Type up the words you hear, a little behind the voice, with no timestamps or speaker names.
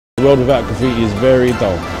The world without graffiti is very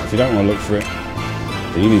dull. If you don't want to look for it,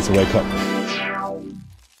 then you need to wake up.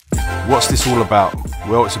 What's this all about?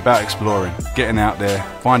 Well, it's about exploring, getting out there,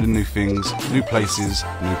 finding new things, new places,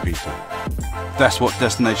 new people. That's what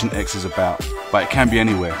Destination X is about, but it can be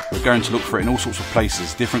anywhere. We're going to look for it in all sorts of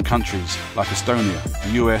places, different countries, like Estonia,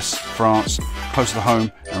 the US, France, close to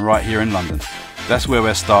home, and right here in London. That's where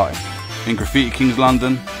we're starting. In Graffiti Kings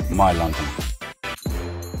London, my London.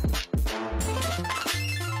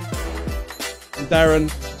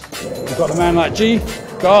 Darren, we've got a man like G,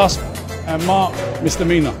 Gasp, and Mark,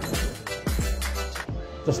 Misdemeanor.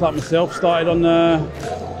 Just like myself, started on the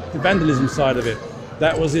vandalism side of it.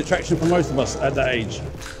 That was the attraction for most of us at that age.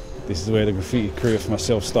 This is where the graffiti career for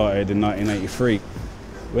myself started in 1983.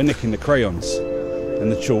 We're nicking the crayons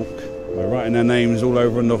and the chalk. We're writing our names all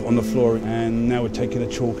over on the floor, and now we're taking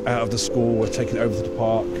the chalk out of the school, we're taking it over to the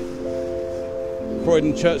park.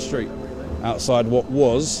 Croydon Church Street, outside what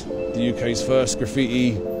was the UK's first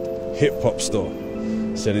graffiti hip-hop store,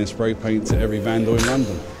 selling spray paint to every vandal in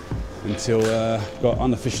London, until got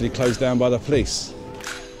unofficially closed down by the police.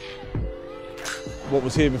 What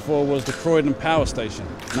was here before was the Croydon Power Station.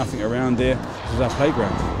 Nothing around here. This was our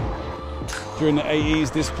playground. During the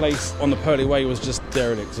 80s, this place on the Purley Way was just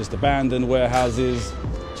derelict, just abandoned warehouses,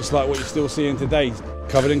 just like what you're still seeing today,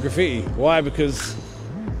 covered in graffiti. Why? Because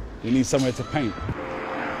you need somewhere to paint.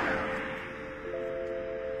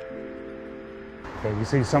 Okay, you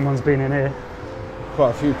see someone's been in here.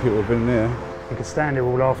 Quite a few people have been there. You could stand here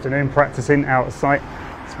all afternoon practicing out of sight.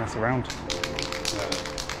 Let's mess around.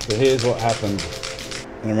 So here's what happened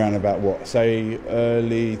in around about what, say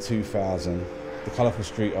early 2000. The colourful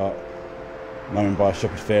street art, known by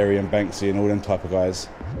Shepard Fairey and Banksy and all them type of guys,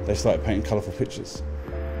 they started painting colourful pictures.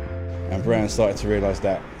 And brands started to realise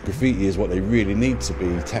that graffiti is what they really need to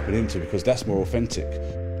be tapping into, because that's more authentic.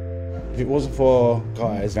 If it wasn't for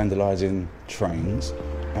guys vandalising trains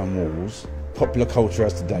and walls, popular culture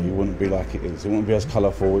as today wouldn't be like it is. It wouldn't be as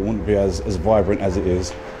colourful, it wouldn't be as vibrant as it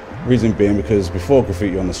is. Reason being because before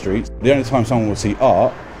graffiti on the streets, the only time someone would see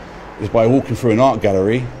art is by walking through an art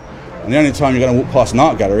gallery, and the only time you're going to walk past an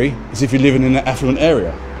art gallery is if you're living in an affluent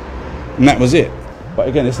area. And that was it. But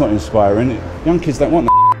again, it's not inspiring. Young kids don't want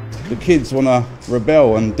that. The kids want to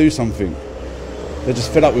rebel and do something. They're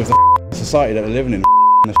just fed up with the society that they're living in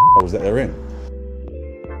and the holes that they're in.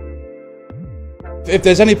 If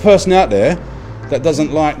there's any person out there that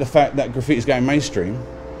doesn't like the fact that graffiti is going mainstream,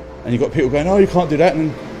 and you've got people going, oh, you can't do that,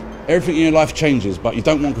 and everything in your life changes, but you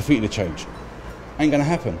don't want graffiti to change. Ain't going to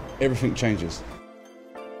happen. Everything changes.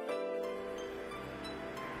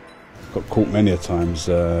 Got caught many a times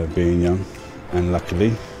being young, and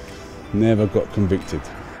luckily never got convicted.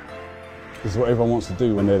 This is what everyone wants to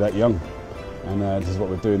do when they're that young, and this is what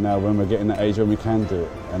we're doing now when we're getting that age when we can do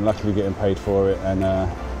it, and luckily getting paid for it and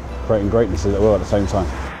creating greatness as well at the same time.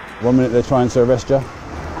 1 minute they're trying to arrest you,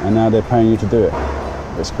 and now they're paying you to do it.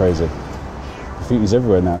 It's crazy. Graffiti's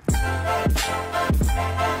everywhere now.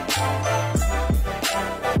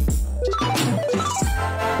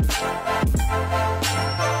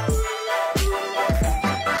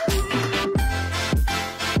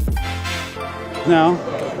 Now,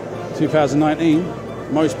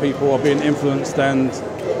 2019, most people are being influenced and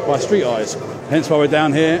by street artists. Hence why we're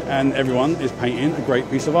down here and everyone is painting a great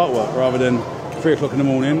piece of artwork rather than 3 o'clock in the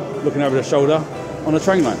morning looking over their shoulder on a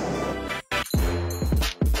train line.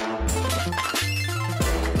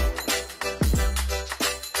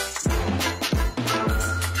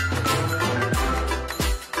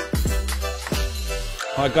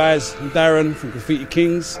 Hi guys, I'm Darren from Graffiti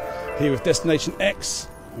Kings, here with Destination X.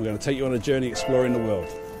 We're going to take you on a journey exploring the world.